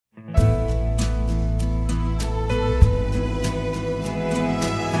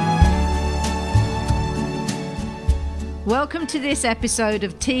Welcome to this episode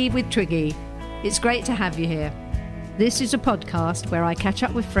of Tea with Twiggy. It's great to have you here. This is a podcast where I catch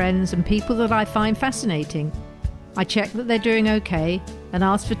up with friends and people that I find fascinating. I check that they're doing okay and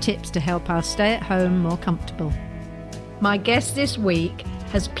ask for tips to help us stay at home more comfortable. My guest this week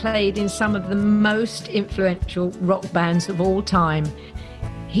has played in some of the most influential rock bands of all time.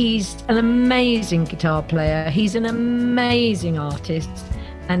 He's an amazing guitar player, he's an amazing artist,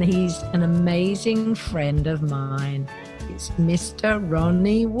 and he's an amazing friend of mine. It's Mr.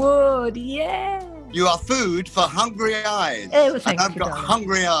 Ronnie Wood, yeah! You are food for hungry eyes. Oh, thank and I've you, got darling.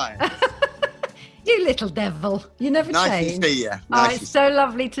 hungry eyes. You little devil, you never change. Nice to see you. It's so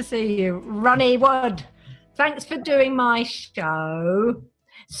lovely to see you. Ronnie Wood, thanks for doing my show.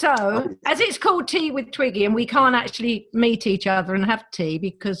 So, as it's called Tea with Twiggy, and we can't actually meet each other and have tea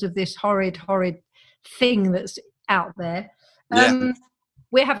because of this horrid thing that's out there,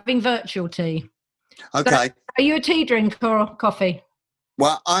 we're having virtual tea. Okay. So, are you a tea drinker or coffee?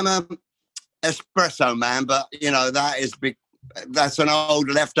 Well, I'm a espresso man, but, you know, that's an old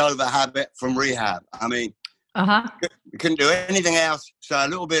leftover habit from rehab. I mean, couldn't do anything else, so a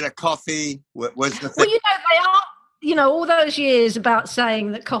little bit of coffee was the thing. Well, they are, all those years about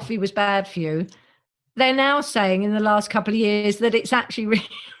saying that coffee was bad for you, they're now saying in the last couple of years that it's actually really,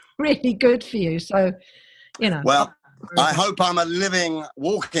 really good for you. So, Well, I hope I'm a living,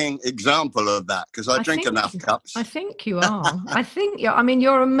 walking example of that because I drink enough cups. I think you are.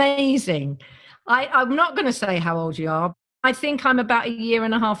 You're amazing. I'm not going to say how old you are. I think I'm about a year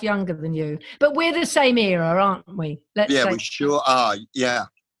and a half younger than you. But we're the same era, aren't we? We sure are, yeah.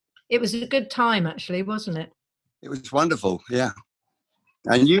 It was a good time, actually, wasn't it? It was wonderful, yeah.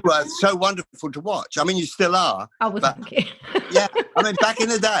 And you were so wonderful to watch. I mean, you still are. Oh, well, thank you. Yeah, I mean, back in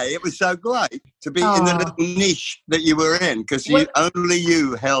the day, it was so great to be in the little niche that you were in because only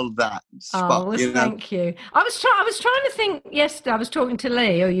you held that spot. Oh, well, thank you. I was trying to think yesterday. I was talking to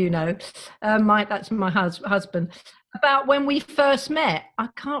Lee, that's my husband, about when we first met. I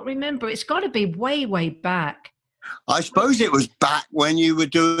can't remember. It's got to be way, way back. I suppose it was back when you were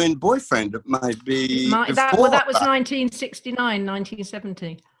doing Boyfriend, maybe. That was 1969,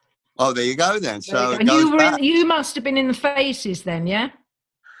 1970. Oh, there you go then. So and you must have been in the Faces then, yeah?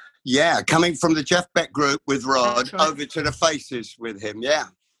 Yeah, coming from the Jeff Beck group with Rod over to the Faces with him, yeah.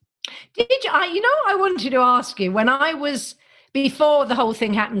 Did you? I wanted to ask you, before the whole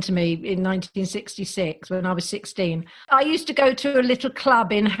thing happened to me in 1966, when I was 16, I used to go to a little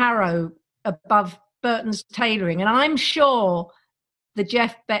club in Harrow above Burton's Tailoring, and I'm sure the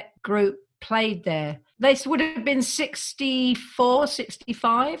Jeff Beck group played there. This would have been 64,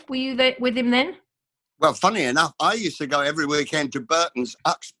 65. Were you there with him then? Well, funny enough, I used to go every weekend to Burton's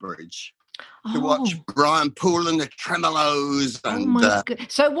Uxbridge to watch Brian Poole and the Tremolos. And, my God.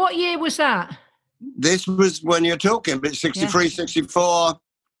 So what year was that? This was when you're talking, but 63, 64,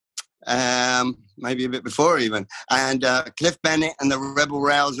 maybe a bit before even. And Cliff Bennett and the Rebel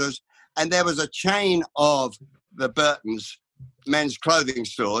Rousers. And there was a chain of the Burton's men's clothing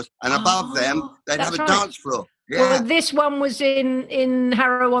stores, and above them they'd have a dance floor. Yeah. Well, this one was in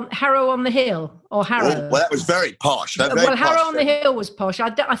Harrow on the Hill, or Harrow. Oh, well, that was very posh. Harrow on the Hill was posh. I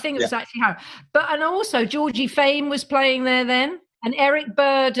think it was actually Harrow. And also Georgie Fame was playing there then, and Eric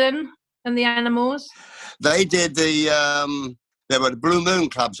Burden and the Animals. They did there were the Blue Moon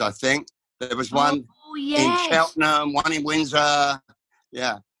clubs, I think. There was one in Cheltenham, one in Windsor.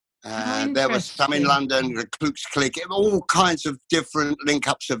 Yeah. There was some in London, the Klux Clique, all kinds of different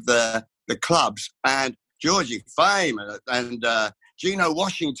link-ups of the clubs. And Georgie Fame and Gino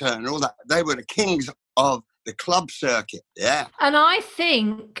Washington and all that, they were the kings of the club circuit, yeah. And I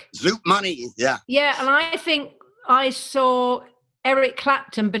think... Zoot Money, yeah. Yeah, and I think I saw Eric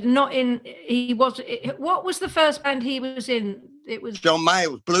Clapton, but not in... What was the first band he was in? It was... John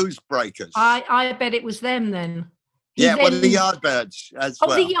Mayall's Blues Breakers. I bet it was them then. The Yardbirds as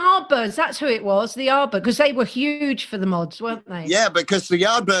well. Oh, the Yardbirds, that's who it was, the Yardbirds, because they were huge for the mods, weren't they? Yeah, because the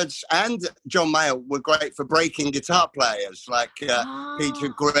Yardbirds and John Mayall were great for breaking guitar players, like Peter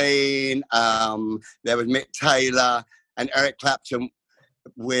Green, there was Mick Taylor and Eric Clapton,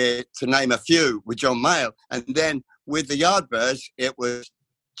 to name a few, with John Mayall. And then with the Yardbirds, it was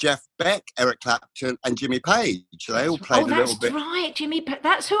Jeff Beck, Eric Clapton, and Jimmy Page. They all played a little bit. Oh, that's right, Jimmy Page.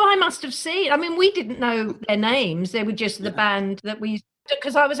 That's who I must have seen. I mean, we didn't know their names. They were just the band that we used to,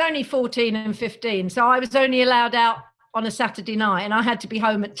 because I was only 14 and 15, so I was only allowed out on a Saturday night, and I had to be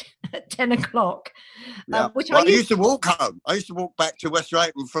home at 10 o'clock. Yeah. I used to walk home. I used to walk back to West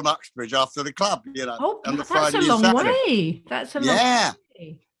Drayton from Uxbridge after the club, on the Friday and Saturday. That's a long way. That's a long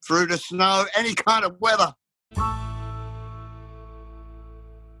way. Through the snow, any kind of weather.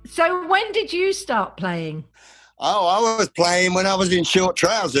 So when did you start playing? Oh, I was playing when I was in short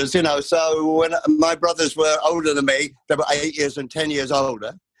trousers, you know. So when my brothers were older than me, they were 8 years and 10 years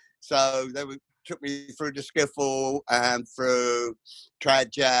older. So took me through the skiffle and through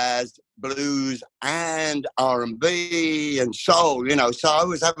trad jazz, blues, and R&B and soul, you know. So I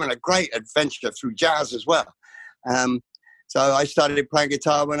was having a great adventure through jazz as well. So I started playing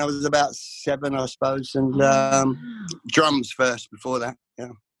guitar when I was about 7, I suppose, and drums first before that, yeah.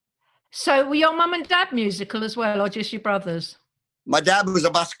 So were your mum and dad musical as well, or just your brothers? My dad was a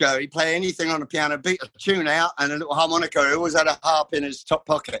busker. He'd play anything on the piano, beat a tune out, and a little harmonica. He always had a harp in his top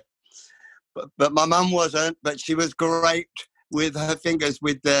pocket. But my mum wasn't, but she was great with her fingers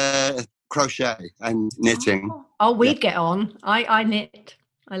with the crochet and knitting. Oh, we'd get on. I knit.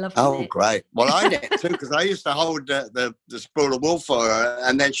 I love to knit. Oh, great. Well, I knit too, because I used to hold the spool of wool for her,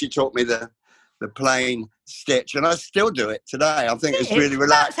 and then she taught me the plain stitch, and I still do it today. I think it's really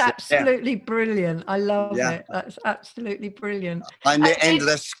relaxing. That's absolutely brilliant. I love it. That's absolutely brilliant. I knit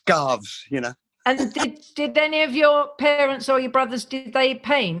endless scarves, you know. And did any of your parents or your brothers, did they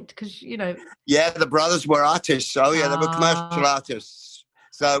paint? Because, you know. Yeah, the brothers were artists. Oh, yeah, they were commercial artists.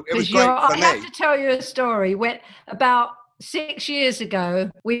 So it was great for me. I have to tell you a story. When about 6 years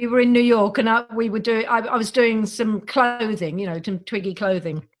ago, we were in New York, and I was doing some clothing, you know, some Twiggy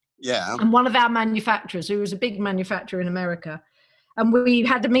clothing. Yeah. And one of our manufacturers, who was a big manufacturer in America, and we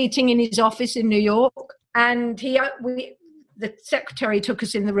had a meeting in his office in New York, and the secretary took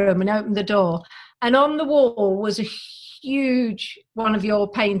us in the room and opened the door, and on the wall was a huge one of your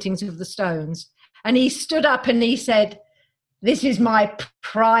paintings of the Stones, and he stood up and he said, "This is my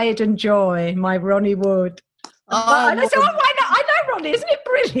pride and joy, my Ronnie Wood." And I said, "Oh, why not? I know Ronnie, isn't it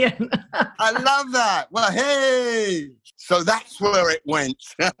brilliant?" I love that. Well, hey, so that's where it went.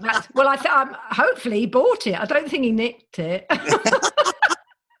 Well, hopefully he bought it. I don't think he nicked it.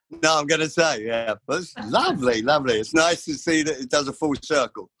 No, I'm going to say, yeah. But it's lovely, lovely. It's nice to see that it does a full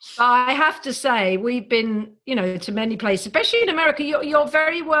circle. I have to say, we've been, you know, to many places, especially in America. You're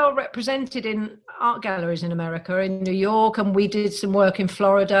very well represented in art galleries in America, in New York, and we did some work in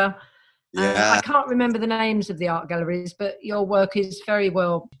Florida. Yeah. I can't remember the names of the art galleries, but your work is very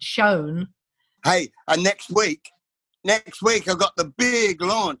well shown. Hey, and next week I've got the big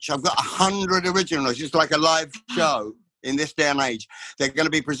launch. I've got 100 originals, just like a live show. In this day and age, they're going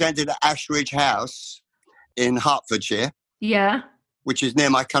to be presented at Ashridge House in Hertfordshire. Yeah. Which is near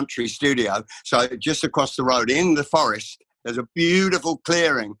my country studio. So just across the road in the forest, there's a beautiful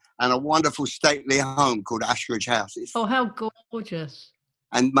clearing and a wonderful stately home called Ashridge House. Oh, how gorgeous.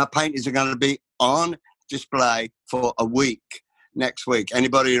 And my paintings are going to be on display for a week next week.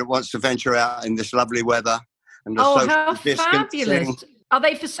 Anybody that wants to venture out in this lovely weather and the social how distancing. Fabulous. Are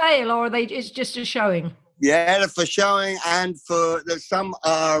they for sale, or it's just a showing? Yeah, they're for showing, and some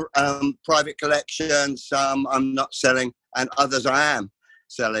are private collections, some I'm not selling, and others I am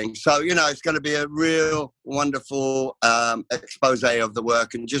selling. So, you know, it's going to be a real wonderful expose of the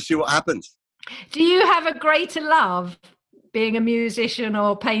work, and just see what happens. Do you have a greater love being a musician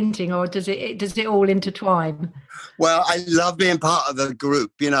or painting, or does it all intertwine? Well, I love being part of the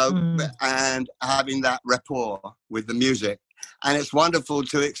group, you know, and having that rapport with the music. And it's wonderful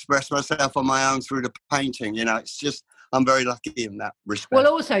to express myself on my own through the painting. You know, it's just, I'm very lucky in that respect. Well,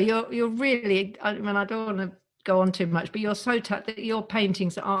 also, you're really, I mean, I don't want to go on too much, but you're so your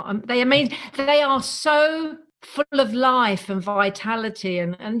paintings are, they amazing. They are so full of life and vitality,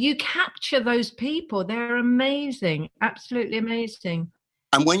 and you capture those people. They're amazing, absolutely amazing.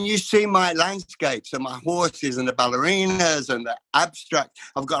 And when you see my landscapes and my horses and the ballerinas and the abstract,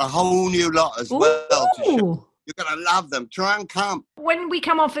 I've got a whole new lot as well to show. You're going to love them. Try and come. When we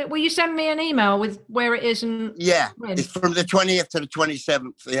come off it, will you send me an email with where it is? And when? It's from the 20th to the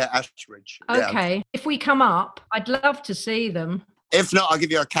 27th, Ashridge. Okay. Yeah. If we come up, I'd love to see them. If not, I'll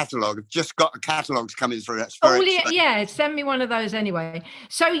give you a catalogue. I've just got a catalogues coming through. That's very exciting. Send me one of those anyway.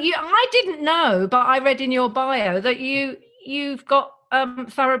 So I didn't know, but I read in your bio that you've got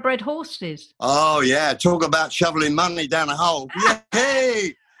thoroughbred horses. Oh, yeah. Talk about shoveling money down a hole.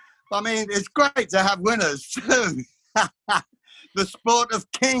 Hey! I mean, it's great to have winners too. The sport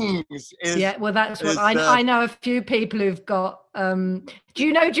of kings is... Yeah, well, that's what I know a few people who've got... do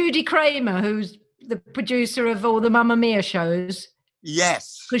you know Judy Kramer, who's the producer of all the Mamma Mia shows?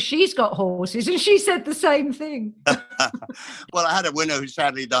 Yes. Because she's got horses, and she said the same thing. Well, I had a winner who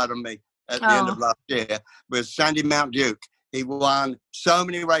sadly died on me at the end of last year, was Sandy Mount Duke. He won so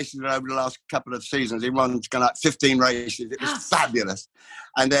many races over the last couple of seasons. He won like 15 races. It was fabulous.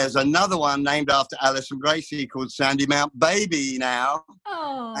 And there's another one named after Alison Gracie called Sandy Mount Baby now.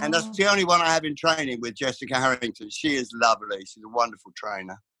 Oh. And that's the only one I have in training with Jessica Harrington. She is lovely. She's a wonderful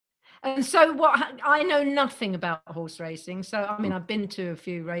trainer. And so I know nothing about horse racing. So, I mean, I've been to a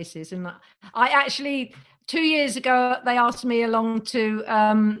few races, and I actually, 2 years ago, they asked me along to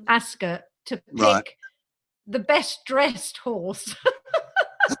Ascot to pick the best dressed horse.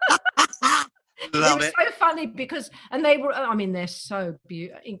 Love it was so funny because, and they were, I mean, they're so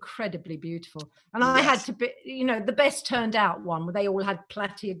incredibly beautiful. And I had to be, the best turned out one where they all had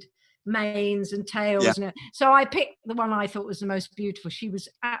plaited manes and tails. And so I picked the one I thought was the most beautiful. She was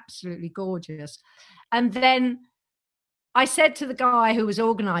absolutely gorgeous. And then I said to the guy who was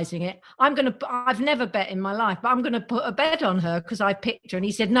organizing it, I've never bet in my life, but I'm going to put a bet on her because I picked her. And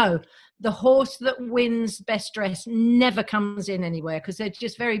he said, no, the horse that wins best dress never comes in anywhere because they're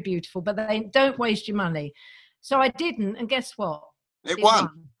just very beautiful, but they don't waste your money. So I didn't. And guess what? It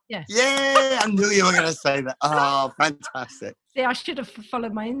won. Yeah. Yeah, I knew you were going to say that. Oh, fantastic. See, I should have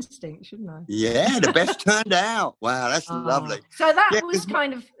followed my instinct, shouldn't I? Yeah, the best turned out. Wow, that's lovely. So that was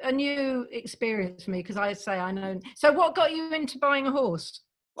kind of a new experience for me because I know. So what got you into buying a horse?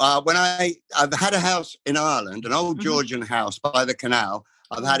 When I've had a house in Ireland, an old Georgian house by the canal.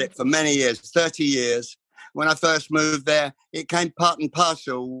 I've had it for many years, 30 years. When I first moved there, it came part and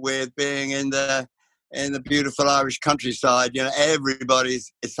parcel with being in the beautiful Irish countryside.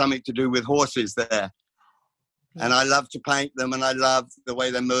 Everybody's it's something to do with horses there. And I love to paint them, and I love the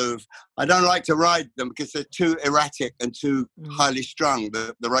way they move. I don't like to ride them because they're too erratic and too highly strung,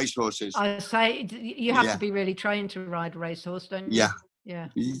 the racehorses. I say you have to be really trained to ride a racehorse, don't you? Yeah,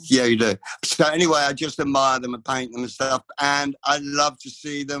 you do. So anyway, I just admire them and paint them and stuff. And I love to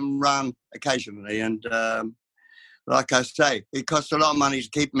see them run occasionally. And like I say, it costs a lot of money to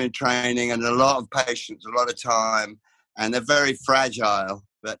keep them in training and a lot of patience, a lot of time. And they're very fragile.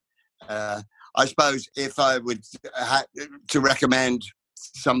 But I suppose if I would have to recommend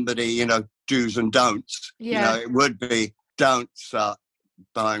somebody, do's and don'ts, it would be don't start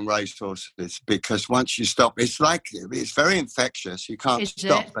buying racehorses because once you stop, it's very infectious. You can't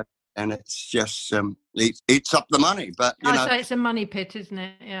stop it, and it's just eats up the money. But so it's a money pit, isn't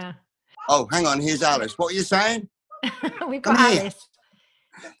it? Yeah. Oh, hang on. Here's Alice. What are you saying? We've got Alice.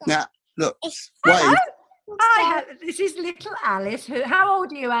 Now, look. Wait. This is little Alice. How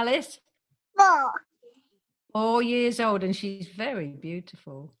old are you, Alice? 4. 4 years old, and she's very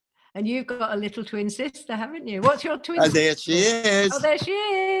beautiful. And you've got a little twin sister, haven't you? What's your twin sister? There she is. Oh, there she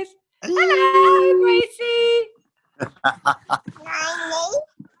is. Hello, Gracie.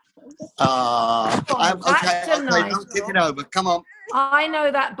 Okay, don't kick it over. Come on. I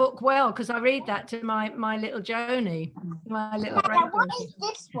know that book well because I read that to my little Joni, my little granddaughter. What is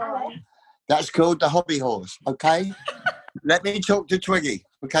this one? That's called the hobby horse, okay? Let me talk to Twiggy.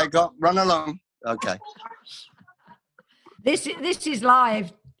 Okay, run along. Okay. This is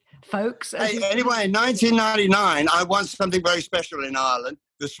live, folks. Hey, anyway, in 1999, I won something very special in Ireland,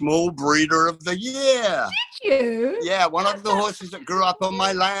 the Small Breeder of the Year. Did you? Yeah, one of the horses that grew up on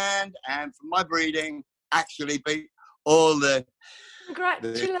my land and from my breeding actually beat all the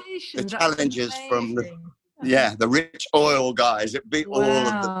congratulations. The challenges from the rich oil guys. It beat all of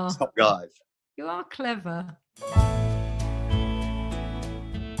the top guys. You are clever.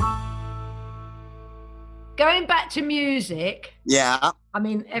 Going back to music. Yeah. I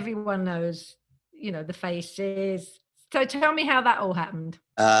mean, everyone knows, the Faces. So tell me how that all happened.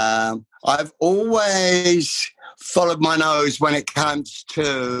 I've always followed my nose when it comes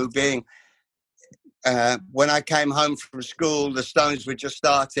to being... when I came home from school, the Stones were just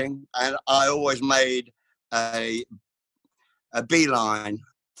starting, and I always made a beeline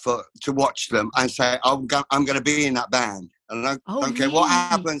to watch them and say, I'm going to be in that band. And I don't care what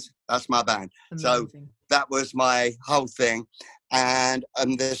happens, that's my band. Amazing. So that was my whole thing. And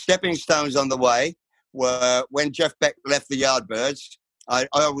the stepping stones on the way were when Jeff Beck left the Yardbirds. I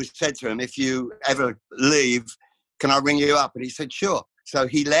always said to him, if you ever leave, can I ring you up? And he said, sure. So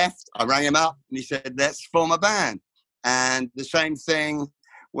he left, I rang him up, and he said, let's form a band. And the same thing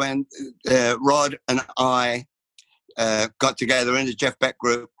when Rod and I got together in the Jeff Beck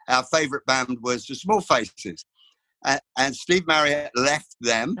group, our favourite band was the Small Faces. And Steve Marriott left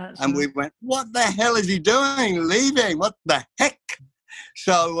them, and we went, what the hell is he doing, leaving? What the heck?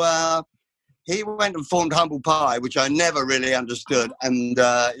 So he went and formed Humble Pie, which I never really understood, and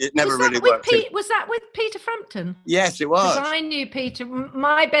it never really worked. Was that with Peter Frampton? Yes, it was. Because I knew Peter,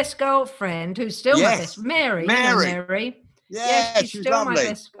 my best girlfriend, who's still my best, Mary. Mary. Yeah, she's still lovely. My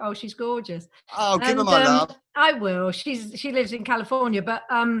best. Oh, she's gorgeous. Oh, give her my love. I will. She lives in California, but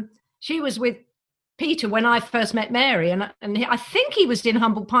she was with Peter when I first met Mary, and I think he was in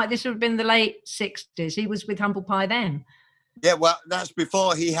Humble Pie. This would have been the late 60s. He was with Humble Pie then. Yeah, well, that's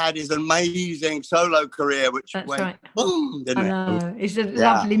before he had his amazing solo career, which went boom, didn't it? I know. He's a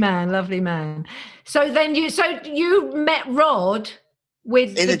lovely man. So then you met Rod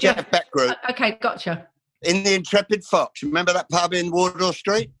with in the Jeff Beck group. Okay, gotcha. In the Intrepid Fox. Remember that pub in Wardour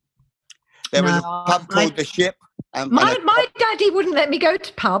Street? There was a pub called The Ship. My daddy wouldn't let me go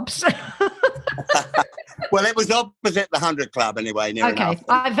to pubs. Well, it was opposite the 100 Club anyway, near enough.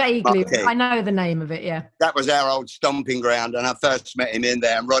 I know the name of it, yeah. That was our old stomping ground, and I first met him in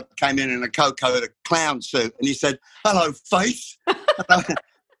there, and Rod came in a Coco, the clown suit, and he said, "Hello, face."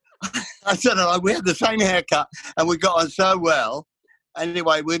 I said, "Hello." We had the same haircut, and we got on so well.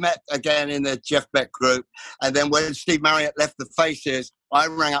 Anyway, we met again in the Jeff Beck group, and then when Steve Marriott left the Faces, I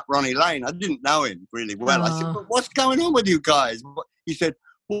rang up Ronnie Lane. I didn't know him really well. I said, "Well, what's going on with you guys?" He said,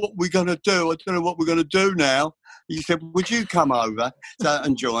 "What we're going to do? I don't know what we're going to do now." He said, "Would you come over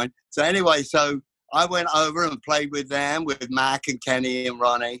and join?" So anyway, so I went over and played with them, with Mac and Kenny and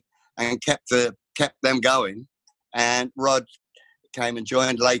Ronnie, and kept them going. And Rod came and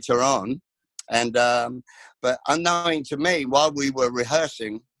joined later on. And but unknowing to me, while we were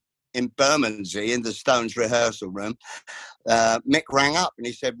rehearsing in Bermondsey in the Stones rehearsal room, Mick rang up and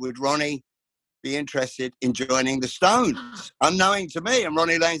he said, "Would Ronnie be interested in joining the Stones?" Unknowing to me. And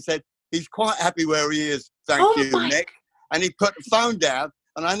Ronnie Lane said, "He's quite happy where he is, thank you, Mick." And he put the phone down,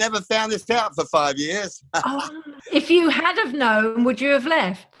 and I never found this out for 5 years. If you had have known, would you have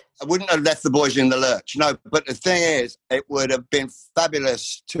left? I wouldn't have left the boys in the lurch, no. But the thing is, it would have been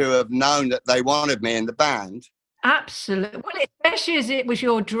fabulous to have known that they wanted me in the band. Absolutely. Well, especially as it was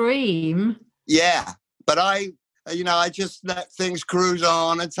your dream. Yeah, but I just let things cruise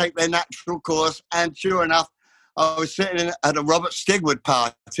on and take their natural course. And sure enough, I was sitting at a Robert Stigwood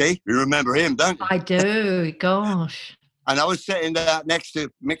party. You remember him, don't you? I do, gosh. And I was sitting there next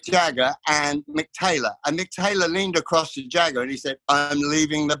to Mick Jagger and Mick Taylor. And Mick Taylor leaned across to Jagger and he said, "I'm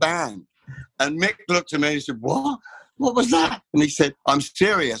leaving the band." And Mick looked at me and he said, "What? What was that?" And he said, "I'm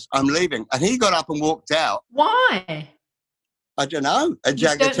serious. I'm leaving." And he got up and walked out. Why? I don't know. And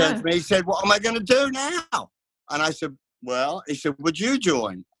Jagger turned to me. He said, "What am I going to do now?" And I said, "Well," he said, "would you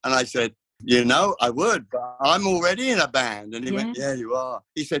join?" And I said, "I would, but I'm already in a band." And he went, "Yeah, you are."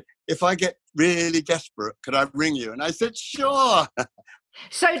 He said, "If I get really desperate, could I ring you?" And I said, "Sure."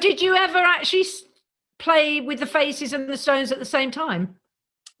 So did you ever actually play with the Faces and the Stones at the same time?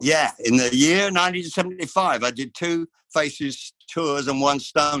 Yeah, in the year 1975, I did 2 Faces tours and 1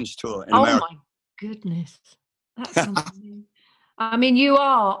 Stones tour in America. Oh, my goodness. That's amazing. I mean, you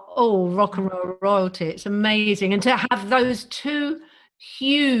are all rock and roll royalty. It's amazing. And to have those 2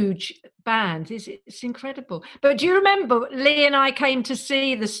 huge bands, it's incredible. But do you remember Lee and I came to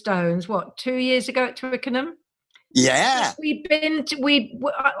see the Stones, 2 years ago at Twickenham? Yeah.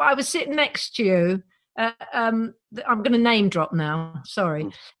 I was sitting next to you. I'm going to name drop now,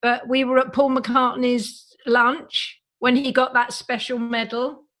 sorry. But we were at Paul McCartney's lunch when he got that special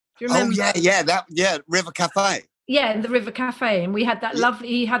medal. Do you remember? Oh, River Cafe. Yeah, in the River Cafe, and we had that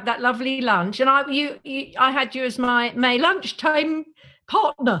he had that lovely lunch, and I had you as my lunchtime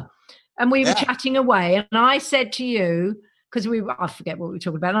partner, and we were chatting away, and I said to you, because I forget what we were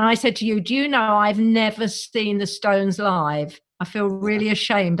talking about, and I said to you, "Do you know I've never seen the Stones live? I feel really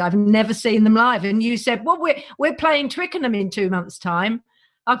ashamed. I've never seen them live." And you said, "Well, we're playing Twickenham in 2 months' time.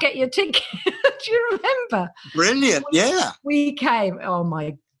 I'll get you a ticket." Do you remember? Brilliant, yeah. We came. Oh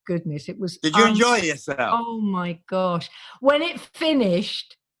my goodness, it was. Did you enjoy yourself? Oh my gosh! When it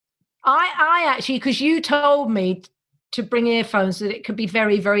finished, I actually, because you told me to bring earphones that it could be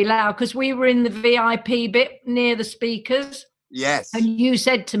very, very loud, because we were in the VIP bit near the speakers. Yes. And you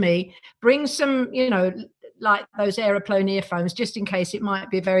said to me, "Bring some, like those Aeroplane earphones, just in case it might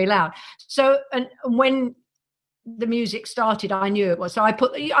be very loud." So, and when the music started, I knew it was. So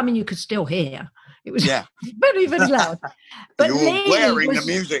you could still hear. It was very, very loud. But you were wearing the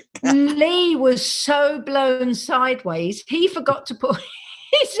music. Lee was so blown sideways, he forgot to put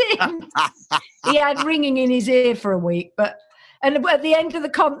his ear. He had ringing in his ear for a week. And at the end of the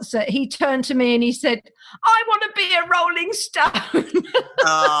concert, he turned to me and he said, "I want to be a Rolling Stone."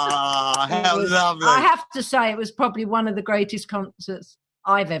 Oh, how lovely. I have to say, it was probably one of the greatest concerts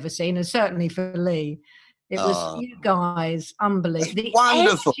I've ever seen, and certainly for Lee. It was you guys, unbelievable.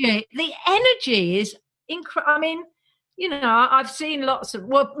 Wonderful. The energy is incredible. I mean, I've seen lots of.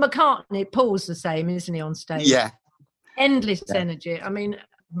 Well, McCartney, Paul's the same, isn't he, on stage? Yeah. Endless energy. I mean,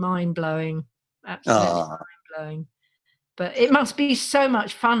 mind blowing. Absolutely mind blowing. But it must be so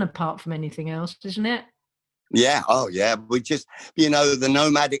much fun apart from anything else, isn't it? Yeah. Oh, yeah. We just, the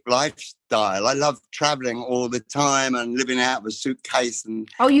nomadic lifestyle. I love traveling all the time and living out of a suitcase. And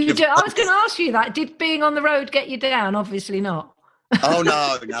oh, you do? I was going to ask you that. Did being on the road get you down? Obviously not. Oh,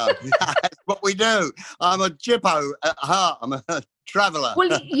 no. That's what we do. I'm a Jippo at heart. I'm a traveller.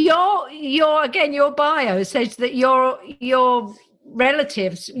 Well, your bio says that your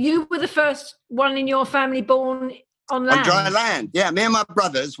relatives, you were the first one in your family born on land. On dry land. Yeah, me and my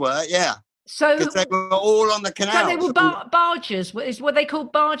brothers were, yeah. So because they were all on the canal. So they were barges. Were they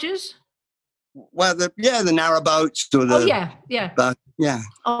called barges? Well, the narrow boats. Or the, yeah. Yeah.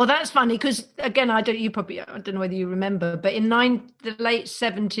 Oh, that's funny because again, I don't know whether you remember, but in the late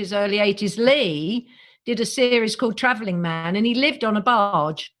 70s, early 80s, Lee did a series called Travelling Man, and he lived on a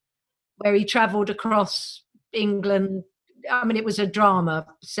barge where he travelled across England. I mean, it was a drama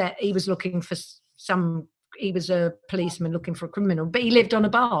set. He was looking for he was a policeman looking for a criminal, but he lived on a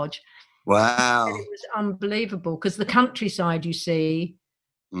barge. Wow. And it was unbelievable because the countryside you see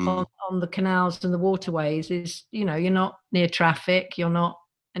on the canals and the waterways is, you're not near traffic, you're not,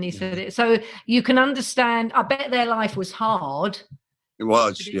 and he said it. So you can understand, I bet their life was hard. It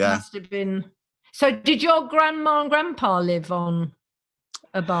was, it must have been. So did your grandma and grandpa live on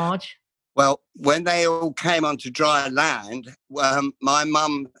a barge? Well, when they all came onto dry land, my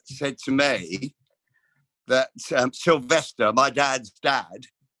mum said to me that Sylvester, my dad's dad,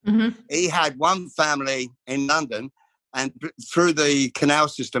 he had one family in London, and through the canal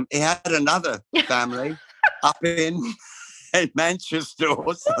system, he had another family up in Manchester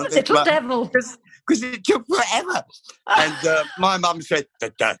or something. Little devil. Because it took forever. And my mum said,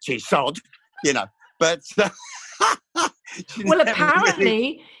 the dirty sod, but... well,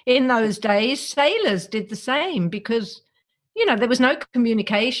 apparently in those days, sailors did the same because, there was no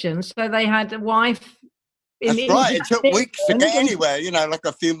communication. So they had a wife. That's right. It took weeks to get anywhere, like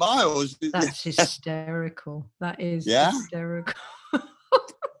a few miles. That's hysterical. That is hysterical.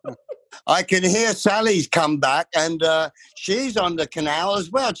 I can hear Sally's come back, and she's on the canal as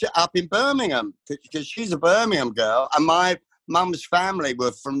well, up in Birmingham, because she's a Birmingham girl. And my mum's family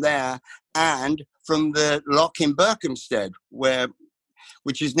were from there and from the lock in Berkhamsted,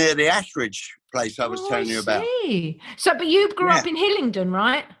 which is near the Ashridge place I was telling you about. So, but you grew up in Hillingdon,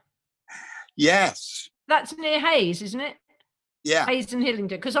 right? Yes. That's near Hayes, isn't it? Yeah. Hayes and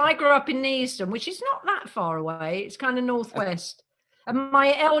Hillingdon. Because I grew up in Neasden, which is not that far away. It's kind of northwest. And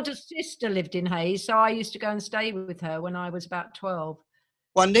my elder sister lived in Hayes, so I used to go and stay with her when I was about 12.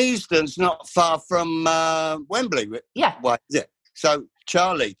 Well, Neasden's not far from Wembley. Yeah. Why is it? So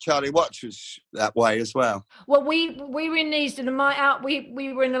Charlie Watts was that way as well. Well, we were in Neasden, and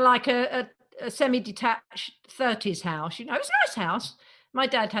we were in a semi-detached 30s house. It was a nice house. My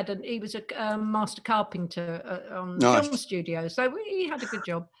dad he was a master carpenter on the film studio, so he had a good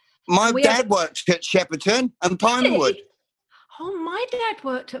job. My dad worked at Shepperton and Pinewood. Oh, my dad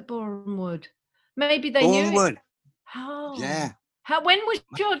worked at Boreham Wood. Maybe they knew it. Oh. Yeah. When was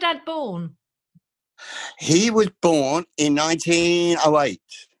your dad born? He was born in 1908.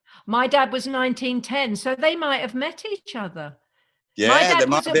 My dad was 1910, so they might have met each other. Yeah, my dad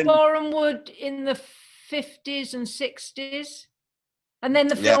was at Boreham Wood in the 50s and 60s. And then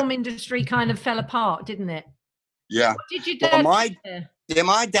the film industry kind of fell apart, didn't it? Yeah. What did your dad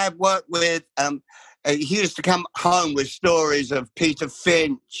my dad worked with, he used to come home with stories of Peter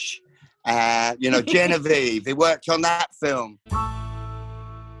Finch, Genevieve. He worked on that film.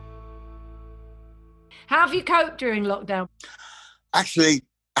 How have you coped during lockdown? Actually,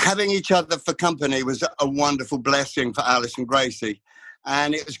 having each other for company was a wonderful blessing for Alice and Gracie.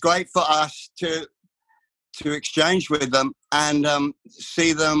 And it was great for us to exchange with them and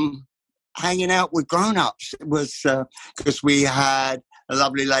see them hanging out with grown-ups. It was because we had a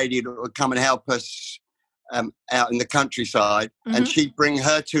lovely lady that would come and help us out in the countryside, and she'd bring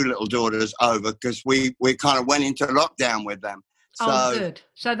her two little daughters over because we kind of went into lockdown with them. Good.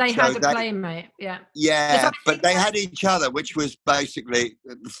 So they had a playmate, yeah. Yeah, but they had each other, which was basically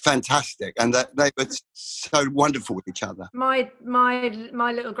fantastic, and they were so wonderful with each other. My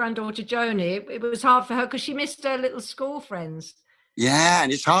little granddaughter Joni, it was hard for her because she missed her little school friends. Yeah,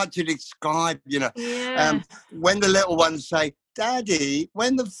 and it's hard to describe, when the little ones say, Daddy,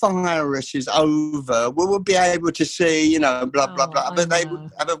 when the virus is over, we will be able to see, blah, blah, blah. But they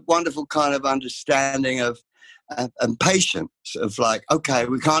have a wonderful kind of understanding of and patience of like, okay,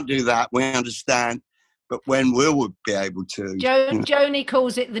 we can't do that, we understand, but when will we be able to? Joni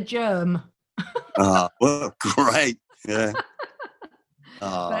calls it the germ. Well, great. Yeah.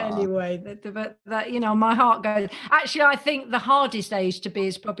 But anyway, my heart goes. Actually, I think the hardest age to be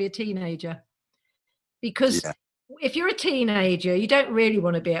is probably a teenager, because if you're a teenager, you don't really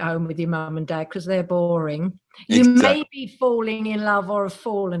want to be at home with your mum and dad because they're boring. You Exactly. may be falling in love or have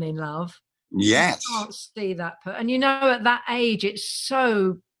fallen in love. Yes. You can't see that. And you know, at that age, it's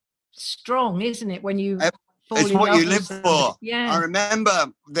so strong, isn't it? When you fall it's in what love you live for. Yeah. I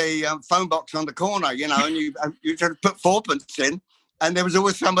remember the phone box on the corner, you know, and you just put fourpence in, and there was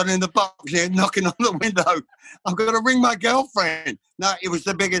always somebody in the box here knocking on the window. I've got to ring my girlfriend. No, it was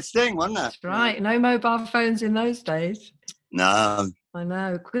the biggest thing, wasn't it? That's right. No mobile phones in those days. No. I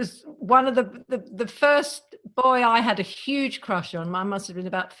know, because one of the first boy I had a huge crush on, I must have been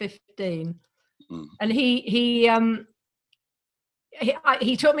about 15, and he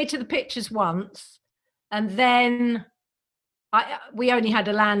took me to the pictures once, and then we only had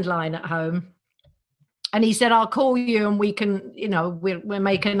a landline at home, and he said, "I'll call you, and we can, you know, we'll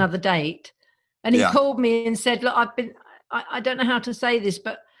make another date." And he called me and said, "Look, I don't know how to say this,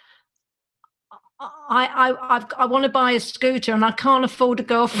 but I want to buy a scooter and I can't afford a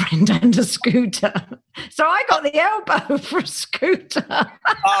girlfriend and a scooter." So I got the elbow for a scooter.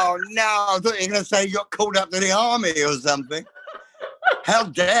 Oh, no. I thought you were going to say you got called up to the army or something. How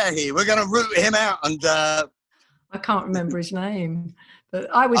dare he? We're going to root him out. And I can't remember his name. But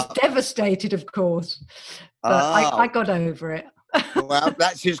I was devastated, of course. But I got over it. Well,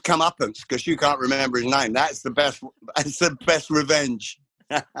 that's his comeuppance because you can't remember his name. That's the best. That's the best revenge.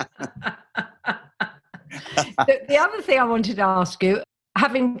 The other thing I wanted to ask you,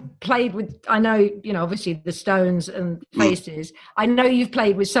 having played with, I know, you know, obviously the Stones and Faces, I know you've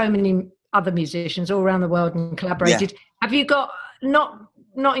played with so many other musicians all around the world and collaborated. Have you got, not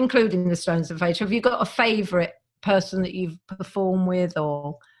including the Stones and Faces, have you got a favourite person that you've performed with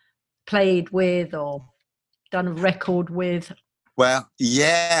or played with or done a record with? Well,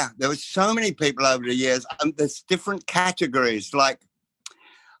 yeah, there were so many people over the years. There's different categories. Like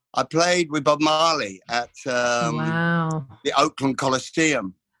I played with Bob Marley at the Oakland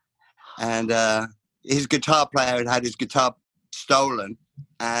Coliseum, and his guitar player had his guitar stolen,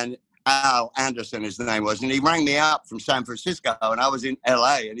 and Al Anderson, his name was, and he rang me up from San Francisco, and I was in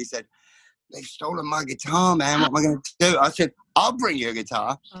LA, and he said, "They've stolen my guitar, man. What am I going to do?" I said, "I'll bring you a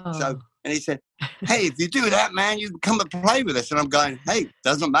guitar." And he said, "Hey, if you do that, man, you can come and play with us." And I'm going, "Hey,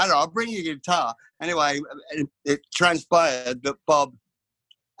 doesn't matter. I'll bring you a guitar." Anyway, it transpired that Bob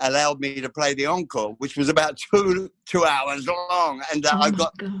allowed me to play the encore, which was about two hours long. And I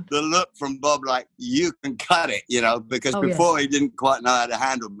got the look from Bob like, "You can cut it," you know, because before he didn't quite know how to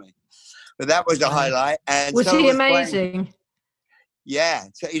handle me. But that was a highlight. And was he amazing? Yeah,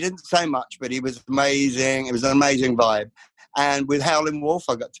 so he didn't say much, but he was amazing. It was an amazing vibe. And with Howlin' Wolf,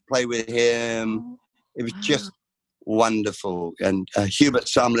 I got to play with him. It was just wonderful. And Hubert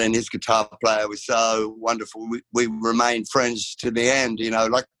Sumlin, his guitar player, was so wonderful. We remained friends to the end, you know,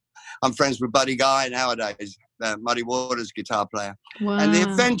 like I'm friends with Buddy Guy nowadays, Muddy Waters guitar player. Wow. And the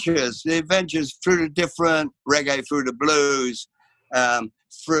adventures through the different reggae, through the blues,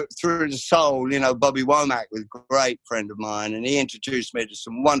 through the soul, you know. Bobby Womack was a great friend of mine, and he introduced me to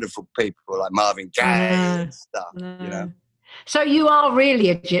some wonderful people like Marvin Gaye and stuff, you know. So you are really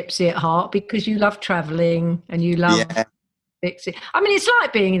a gypsy at heart because you love travelling and you love fixing. I mean, it's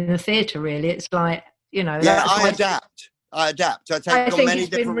like being in the theatre, really. It's like, you know. Yeah, I adapt. I take on many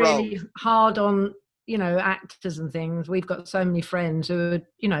different roles. I think it's been really hard on, you know, actors and things. We've got so many friends who are,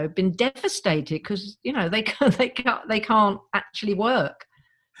 you know, been devastated because, you know, they can't actually work.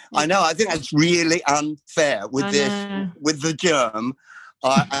 I know. I think that's really unfair with with the germ.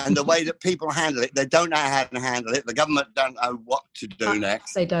 And the way that people handle it, they don't know how to handle it. The government don't know what to do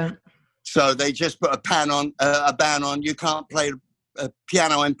next. They don't. So they just put a ban on you can't play a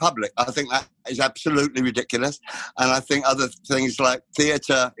piano in public. I think that is absolutely ridiculous. And I think other things like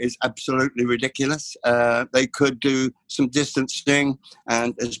theatre is absolutely ridiculous. They could do some distancing,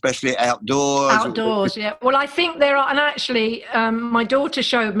 and especially outdoors. Outdoors, yeah. Well, I think there are, and actually my daughter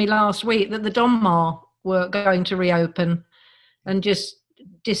showed me last week that the Donmar were going to reopen and just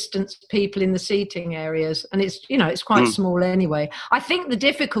distance people in the seating areas, and it's, you know, it's quite small anyway. I think the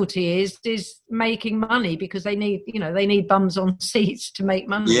difficulty is making money because they need bums on seats to make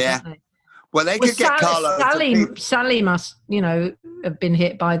money. Don't they? Well, they could get Carlo. Sally must, you know, have been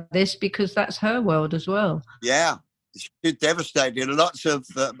hit by this because that's her world as well. Yeah, she's devastated. Lots of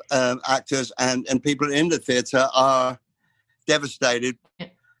actors and people in the theatre are devastated.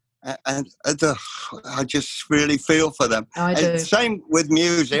 And I just really feel for them. I do. Same with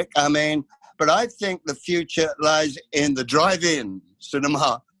music. I mean, but I think the future lies in the drive-in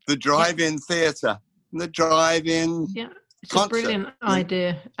cinema, the drive-in theatre, the drive-in it's concert. A brilliant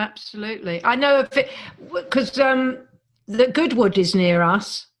idea. Absolutely. I know of it because the Goodwood is near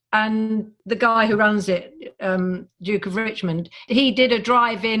us, and the guy who runs it, Duke of Richmond, he did a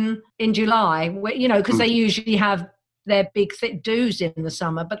drive-in in July, where, you know, because they usually have their big thick do's in the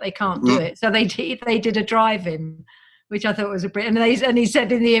summer, but they can't do it. So they did a drive-in, which I thought was a brilliant. And he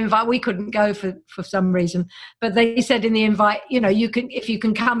said in the invite, we couldn't go for some reason, but they said in the invite, you know, if you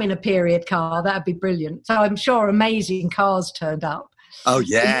can come in a period car, that'd be brilliant. So I'm sure amazing cars turned up. Oh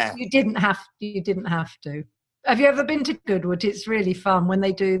yeah. You didn't have to. Have you ever been to Goodwood? It's really fun when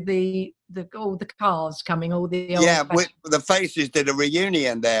they do all the cars coming, all the old the Faces did a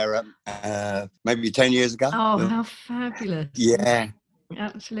reunion there maybe 10 years ago. Oh, how fabulous. Yeah.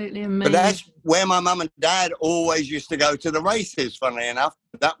 Absolutely amazing. But that's where my mum and dad always used to go to the races, funnily enough.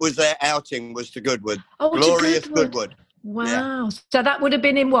 That was their outing, was to Goodwood. Oh, glorious Goodwood. Wow. Yeah. So that would have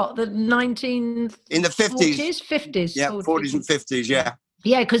been in what, the 1950s? In the 50s. 50s. Yeah, 40s and 50s, yeah.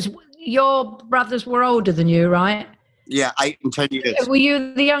 Yeah, because your brothers were older than you, right? Yeah, 8 and 10 years. Were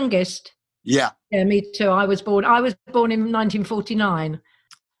you the youngest? Yeah. Yeah, me too. I was born in 1949.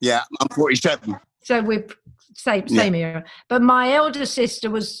 Yeah, I'm 47. So we're same era. But my elder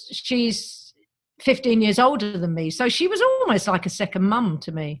sister she's 15 years older than me. So she was almost like a second mum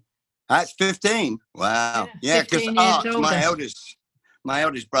to me. That's 15. Wow. Yeah, because my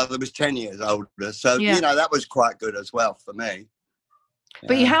eldest brother was 10 years older. So, you know, that was quite good as well for me.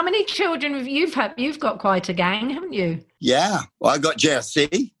 But how many children have you had? You've got quite a gang, haven't you? Yeah. Well, I got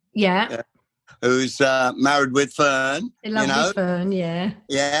Jessie. Yeah. Who's married with Fern. Lovely Fern, yeah.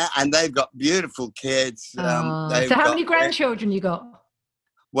 Yeah, and they've got beautiful kids. So how many grandchildren you got?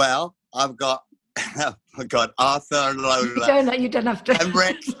 Well, I've got Arthur and Lola. You don't have to. And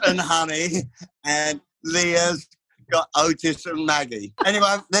Rex and Honey, and Leah's got Otis and Maggie.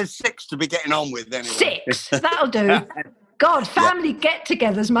 Anyway, there's 6 to be getting on with anyway. 6? That'll do. God, family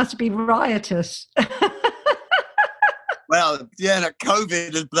get-togethers must be riotous. Well, yeah,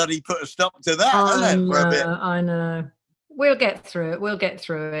 COVID has bloody put a stop to that, hasn't it, for a bit? I know. We'll get through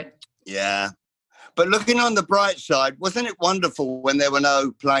it. Yeah. But looking on the bright side, wasn't it wonderful when there were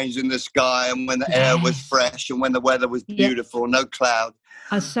no planes in the sky and when the air was fresh and when the weather was beautiful, no cloud?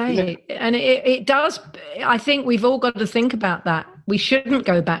 I say, and it does. I think we've all got to think about that. We shouldn't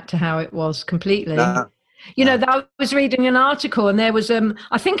go back to how it was completely. No. You know, I was reading an article and there was,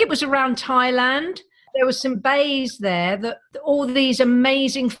 I think it was around Thailand. There were some bays there that all these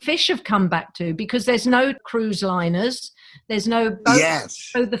amazing fish have come back to because there's no cruise liners. There's no boat.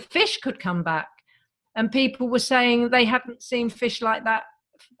 So the fish could come back. And people were saying they hadn't seen fish like that,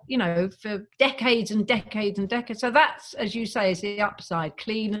 you know, for decades and decades and decades. So that's, as you say, is the upside.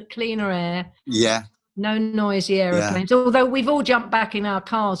 Cleaner air. Yeah. No noisy aeroplanes. Yeah. Although we've all jumped back in our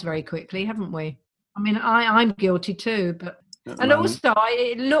cars very quickly, haven't we? I mean, I'm guilty too, but... And also,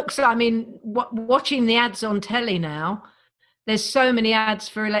 it looks, I mean, watching the ads on telly now, there's so many ads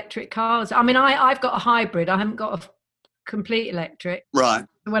for electric cars. I mean, I've got a hybrid. I haven't got a complete electric. Right.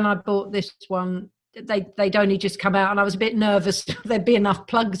 When I bought this one, they'd only just come out and I was a bit nervous there'd be enough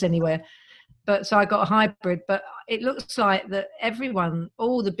plugs anywhere. But so I got a hybrid. But it looks like that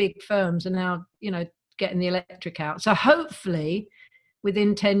all the big firms are now, you know, getting the electric out. So hopefully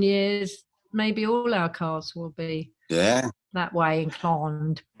within 10 years, maybe all our cars will be that way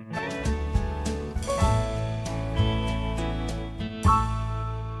inclined.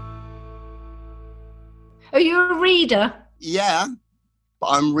 Are you a reader? Yeah,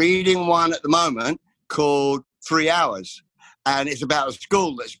 I'm reading one at the moment called 3 Hours, and it's about a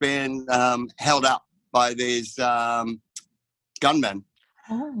school that's been held up by these gunmen.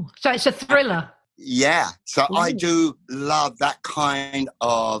 Oh, so it's a thriller. Yeah, so I do love that kind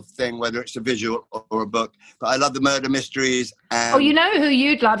of thing, whether it's a visual or a book. But I love the murder mysteries. And you know who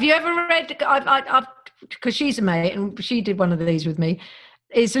you'd love? You ever read? I've because she's a mate and she did one of these with me.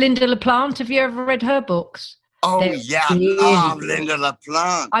 Is Linda LaPlante? Have you ever read her books? Oh, I love Linda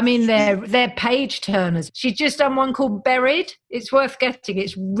LaPlante. I mean, they're page turners. She's just done one called Buried. It's worth getting.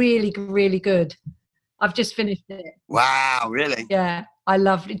 It's really, really good. I've just finished it. Wow, really? Yeah, I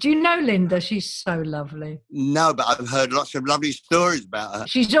love it. Do you know Linda? She's so lovely. No, but I've heard lots of lovely stories about her.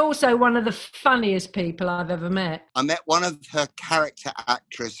 She's also one of the funniest people I've ever met. I met one of her character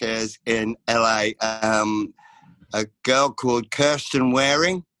actresses in LA, a girl called Kirsten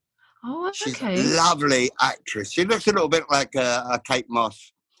Waring. Oh, okay. She's a lovely actress. She looks a little bit like a Kate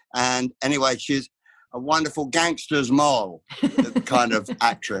Moss. And anyway, she's a wonderful gangster's moll kind of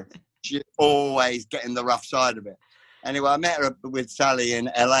actress. She's always getting the rough side of it. Anyway, I met her with Sally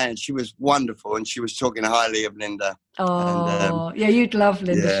in LA and she was wonderful and she was talking highly of Linda. Oh, and, you'd love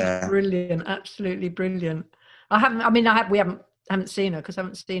Linda. Yeah. She's brilliant, absolutely brilliant. We haven't seen her because I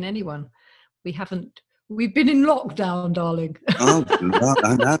haven't seen anyone. We haven't We've been in lockdown, darling. Oh, God,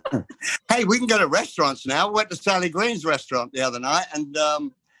 I know. Hey, we can go to restaurants now. We went to Sally Green's restaurant the other night, and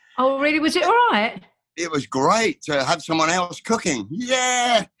oh, really? Was it all right? It was great to have someone else cooking.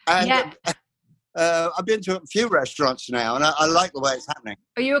 Yeah, and I've been to a few restaurants now, and I like the way it's happening.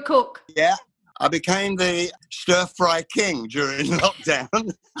 Are you a cook? Yeah, I became the stir-fry king during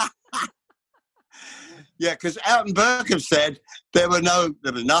lockdown. Yeah, because out in Berkhamsted, there was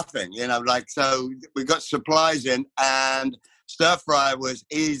nothing, so we got supplies in, and stir-fry was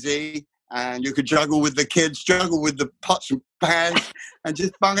easy, and you could juggle with the kids, juggle with the pots and pans, and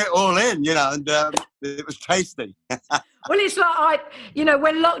just bung it all in, and it was tasty. Well, it's like,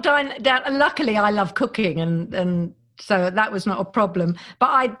 when lockdown down, and luckily I love cooking, and so that was not a problem,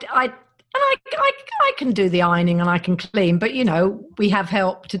 but I can do the ironing and I can clean, but, we have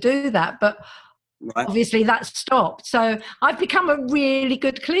help to do that, but... Right. Obviously, that's stopped. So I've become a really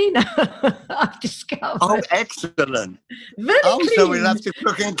good cleaner. I've discovered. Oh, excellent! Very clean. So we'll have to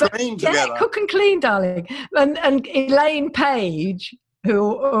cook and clean together. Yeah, cook and clean, darling. And Elaine Page,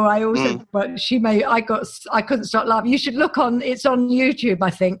 who I also, but I couldn't stop laughing. You should look it's on YouTube,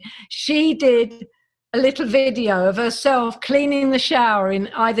 I think. She did a little video of herself cleaning the shower in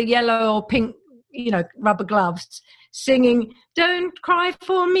either yellow or pink, rubber gloves, singing, "Don't cry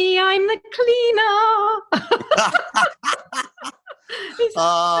for me, I'm the cleaner." It's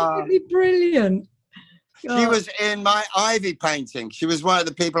absolutely brilliant. She was in my Ivy painting. She was one of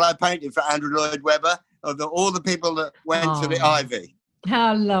the people I painted for Andrew Lloyd Webber, of all the people that went to the Ivy.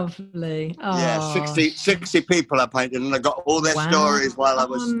 How lovely. Yeah, 60 people I painted, and I got all their stories while I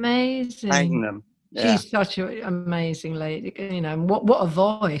was painting them. Yeah. She's such an amazing lady, what a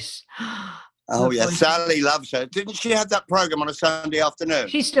voice. Oh, yeah, Sally loves her. Didn't she have that program on a Sunday afternoon?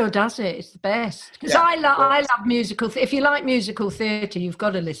 She still does it. It's the best. Because I love musical. If you like musical theatre, you've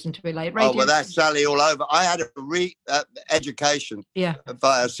got to listen to it. Like radio. Oh, well, that's Sally all over. I had a education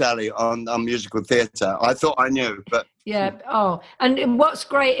via Sally on musical theatre. I thought I knew, but... Yeah. Oh, and what's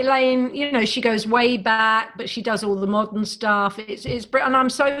great, Elaine, she goes way back, but she does all the modern stuff. It's and I'm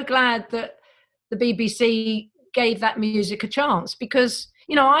so glad that the BBC gave that music a chance because...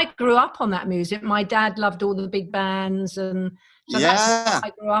 I grew up on that music. My dad loved all the big bands, and so that's what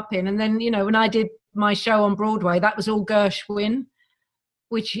I grew up in. And then, when I did my show on Broadway, that was all Gershwin,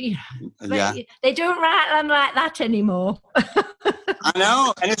 which they don't write them like that anymore. I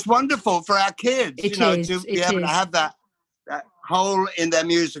know, and it's wonderful for our kids, to be able to have that hole in their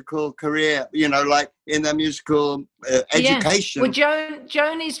musical career, like in their musical education. Well,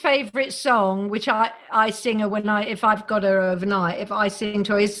 Joni's favourite song, which I sing her if I've got her overnight, if I sing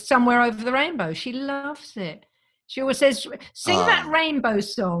to her, is Somewhere Over the Rainbow. She loves it. She always says, sing that rainbow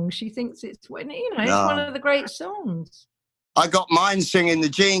song. She thinks it's one of the great songs. I got mine singing the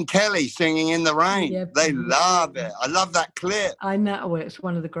Gene Kelly Singing in the Rain. Yeah, they love it. I love that clip. I know. It's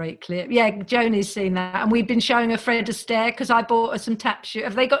one of the great clips. Yeah, Joni's seen that. And we've been showing her Fred Astaire because I bought her some tap shoes.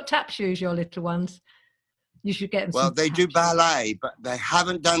 Have they got tap shoes, your little ones? You should get them some. Well, they do ballet, but they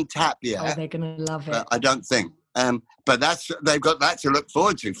haven't done tap yet. Oh, they're going to love it. I don't think. But they've got that to look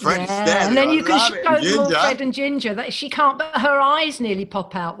forward to. Fred Astaire. And then you can show them Fred and Ginger. That she can't, but her eyes nearly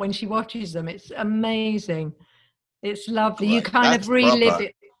pop out when she watches them. It's amazing. It's lovely. You kind of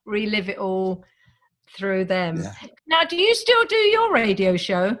relive it all through them. Yeah. Now, do you still do your radio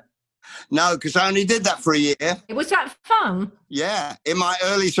show? No, because I only did that for a year. Was that fun? Yeah, in my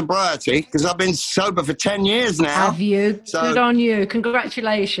early sobriety, because I've been sober for 10 years now. Have you? So, good on you.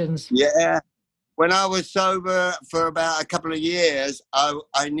 Congratulations. Yeah. When I was sober for about a couple of years,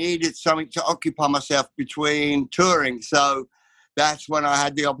 I needed something to occupy myself between touring. So that's when I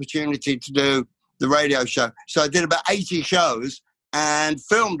had the opportunity to do the radio show. So I did about 80 shows and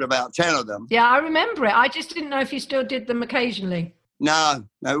filmed about 10 of them. Yeah, I remember it. I just didn't know if you still did them occasionally. No,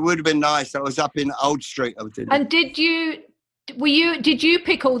 it would have been nice. I was up in Old Street. And did you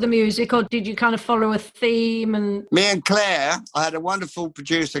pick all the music, or did you kind of follow a theme? And me and Claire, I had a wonderful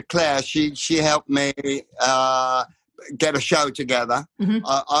producer, Claire. She helped me get a show together. Mm-hmm.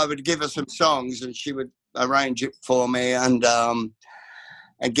 I would give her some songs and she would arrange it for me and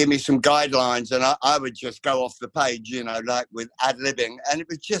give me some guidelines, and I would just go off the page, like with ad-libbing, and it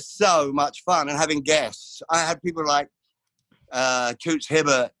was just so much fun. And having guests, I had people like Toots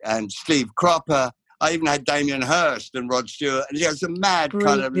Hibbert and Steve Cropper. I even had Damien Hirst and Rod Stewart, and it was a mad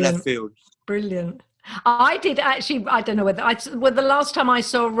kind of left field. Brilliant. I did actually. I don't know whether the last time I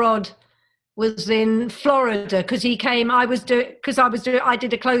saw Rod was in Florida because he came. I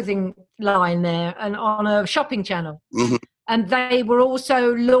did a clothing line there and on a shopping channel. Mm-hmm. And they were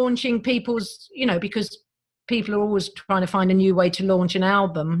also launching people's, because people are always trying to find a new way to launch an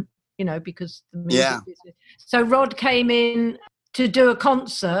album, because the music business. So Rod came in to do a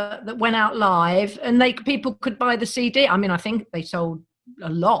concert that went out live, and people could buy the CD. I mean, I think they sold a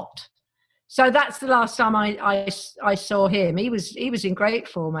lot. So that's the last time I saw him. He was in great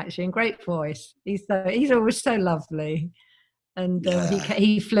form, actually, in great voice. He's always so lovely. And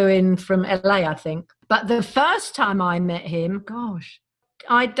he flew in from LA, I think. But the first time I met him, gosh,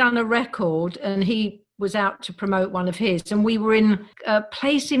 I'd done a record and he was out to promote one of his. And we were in a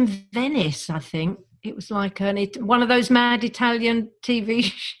place in Venice, I think. It was like one of those mad Italian TV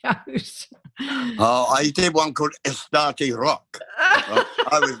shows. Oh, I did one called Estate Rock.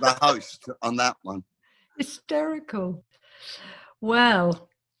 I was the host on that one. Hysterical. Well,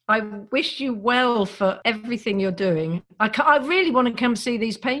 I wish you well for everything you're doing. I really want to come see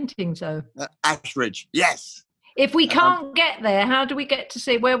these paintings, though. Ashridge, yes. If we can't get there, how do we get to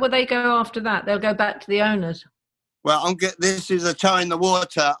see? Where will they go after that? They'll go back to the owners. Well, this is a toe in the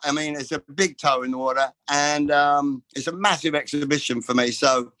water. I mean, it's a big toe in the water, and it's a massive exhibition for me.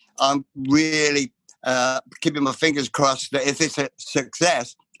 So I'm really keeping my fingers crossed that if it's a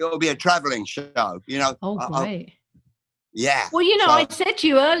success, it'll be a travelling show. Oh, great. Yeah. Well, I said to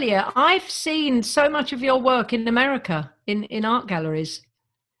you earlier, I've seen so much of your work in America in art galleries.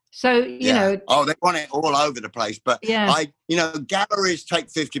 So, you know. Oh, they want it all over the place. But, galleries take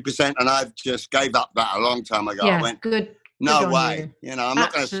 50%, and I've just gave up that a long time ago. Yeah, I went, good. No way. I'm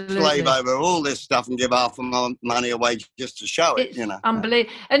not going to slave over all this stuff and give half of my money away just to show it,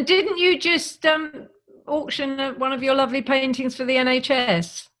 Unbelievable. And didn't you just auction one of your lovely paintings for the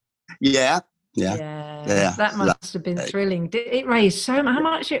NHS? Yeah. That must have been thrilling. It raised how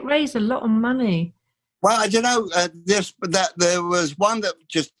much? It raised a lot of money. Well, I don't know there was one that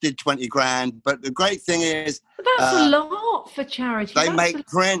just did 20 grand, but the great thing is that's a lot for charity. They make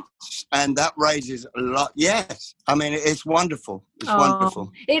prints, and that raises a lot. Yes, I mean it's wonderful. It's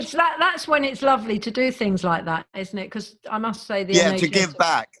wonderful. It's that's when it's lovely to do things like that, isn't it? Because I must say NHS, to give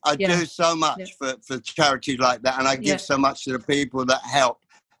back. I do so much for charities like that, and I give so much to the people that help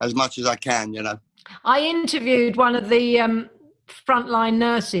as much as I can. I interviewed one of the frontline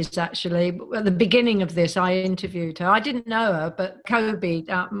nurses, actually. At the beginning of this, I interviewed her. I didn't know her, but Kobe,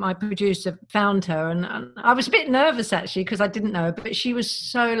 my producer, found her, and I was a bit nervous, actually, because I didn't know her, but she was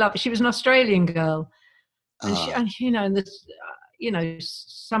so lovely. She was an Australian girl, and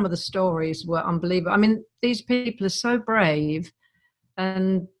some of the stories were unbelievable. I mean, these people are so brave,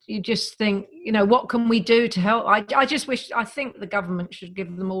 and you just think, what can we do to help? I think the government should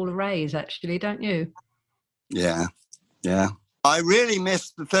give them all a raise, actually, don't you? Yeah. I really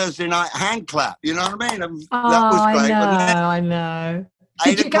missed the Thursday night hand clap. You know what I mean? That was great. I know.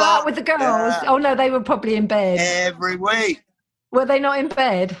 Did you go out with the girls? Yeah. Oh, no, they were probably in bed. Every week. Were they not in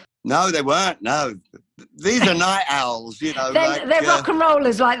bed? No, they weren't. No. These are night owls, They're rock and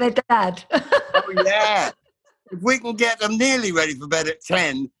rollers like their dad. Oh, yeah. If we can get them nearly ready for bed at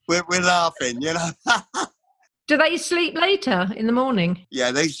 10, we're laughing, Do they sleep later in the morning?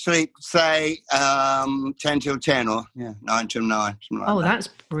 Yeah, they sleep, say, 10 till 10 or 9 till 9. Like that's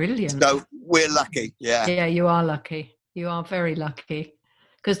brilliant. So we're lucky, yeah. Yeah, you are lucky. You are very lucky.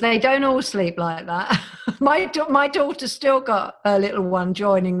 Because they don't all sleep like that. My daughter's still got her little one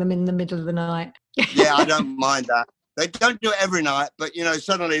joining them in the middle of the night. Yeah, I don't mind that. They don't do it every night, but,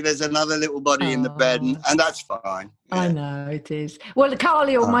 suddenly there's another little body in the bed, and that's fine. Yeah. I know, it is. Well,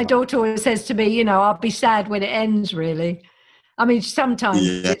 Carly, my daughter, always says to me, I'll be sad when it ends, really. I mean, sometimes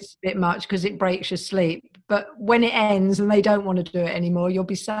it's a bit much because it breaks your sleep. But when it ends and they don't want to do it anymore, you'll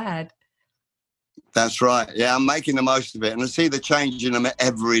be sad. That's right. Yeah, I'm making the most of it. And I see the change in them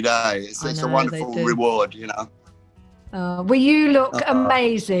every day. It's a wonderful reward, Well, you look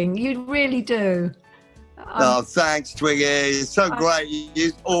amazing. You really do. Thanks, Twiggy. It's so great.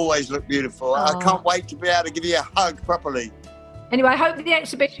 You always look beautiful. I can't wait to be able to give you a hug properly. Anyway, I hope the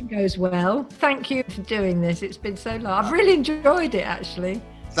exhibition goes well. Thank you for doing this. It's been so long. I've really enjoyed it, actually.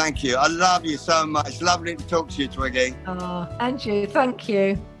 Thank you. I love you so much. Lovely to talk to you, Twiggy. And you. Thank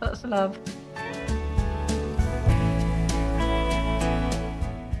you. Lots of love.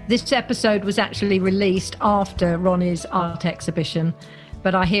 This episode was actually released after Ronnie's art exhibition,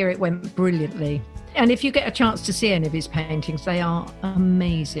 but I hear it went brilliantly. And if you get a chance to see any of his paintings, they are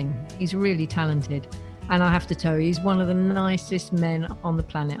amazing. He's really talented. And I have to tell you, he's one of the nicest men on the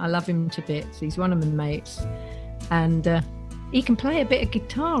planet. I love him to bits. He's one of my mates. And he can play a bit of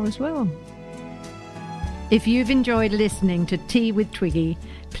guitar as well. If you've enjoyed listening to Tea with Twiggy,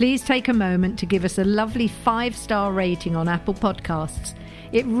 please take a moment to give us a lovely 5-star rating on Apple Podcasts.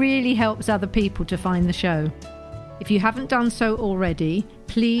 It really helps other people to find the show. If you haven't done so already,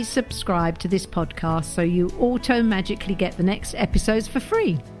 please subscribe to this podcast so you auto-magically get the next episodes for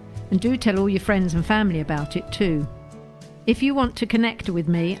free. And do tell all your friends and family about it too. If you want to connect with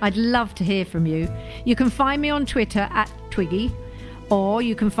me, I'd love to hear from you. You can find me on Twitter @Twiggy, or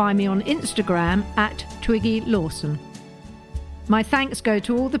you can find me on Instagram @TwiggyLawson. My thanks go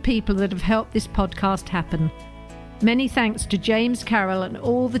to all the people that have helped this podcast happen. Many thanks to James Carroll and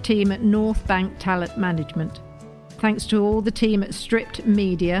all the team at North Bank Talent Management. Thanks to all the team at Stripped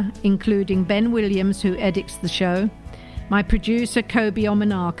Media, including Ben Williams, who edits the show, my producer Kobe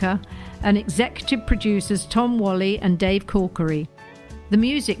Omanaka, and executive producers Tom Wally and Dave Corkery. The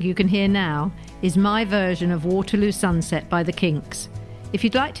music you can hear now is my version of Waterloo Sunset by the Kinks. If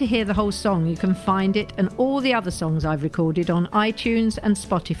you'd like to hear the whole song, you can find it and all the other songs I've recorded on iTunes and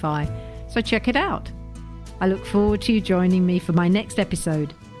Spotify, so check it out. I look forward to you joining me for my next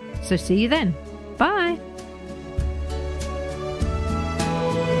episode. So see you then. Bye.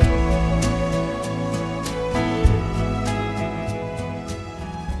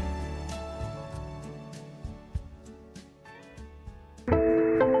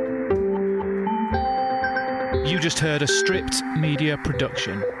 You just heard a Stripped Media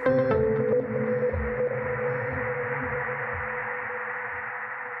production.